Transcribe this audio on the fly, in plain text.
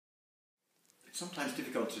sometimes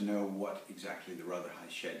difficult to know what exactly the Rotherhithe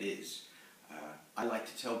Shed is. I like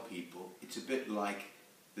to tell people it's a bit like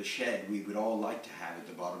the shed we would all like to have at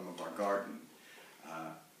the bottom of our garden.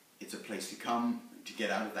 It's a place to come, to get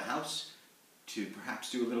out of the house, to perhaps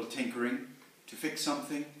do a little tinkering, to fix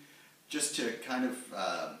something, just to kind of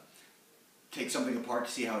take something apart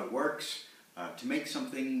to see how it works, to make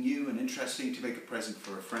something new and interesting, to make a present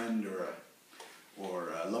for a friend or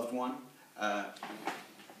a loved one.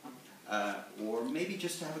 Or maybe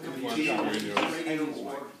just to have a cup of tea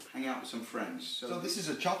or hang out with some friends. So this is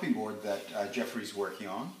a chopping board that Jeffrey's working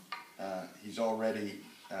on. He's already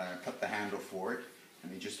cut the handle for it,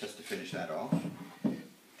 and he just has to finish that off.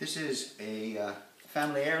 This is a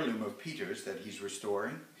family heirloom of Peter's that he's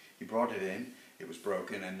restoring. He brought it in, it was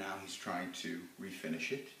broken, and now he's trying to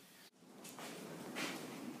refinish it.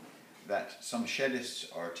 That some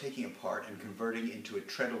shedists are taking apart and converting into a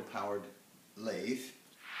treadle-powered lathe.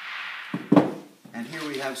 And here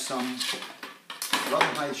we have some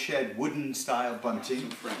Rotherhithe Shed wooden style bunting.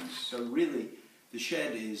 Friends. So really, the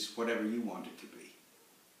shed is whatever you want it to be.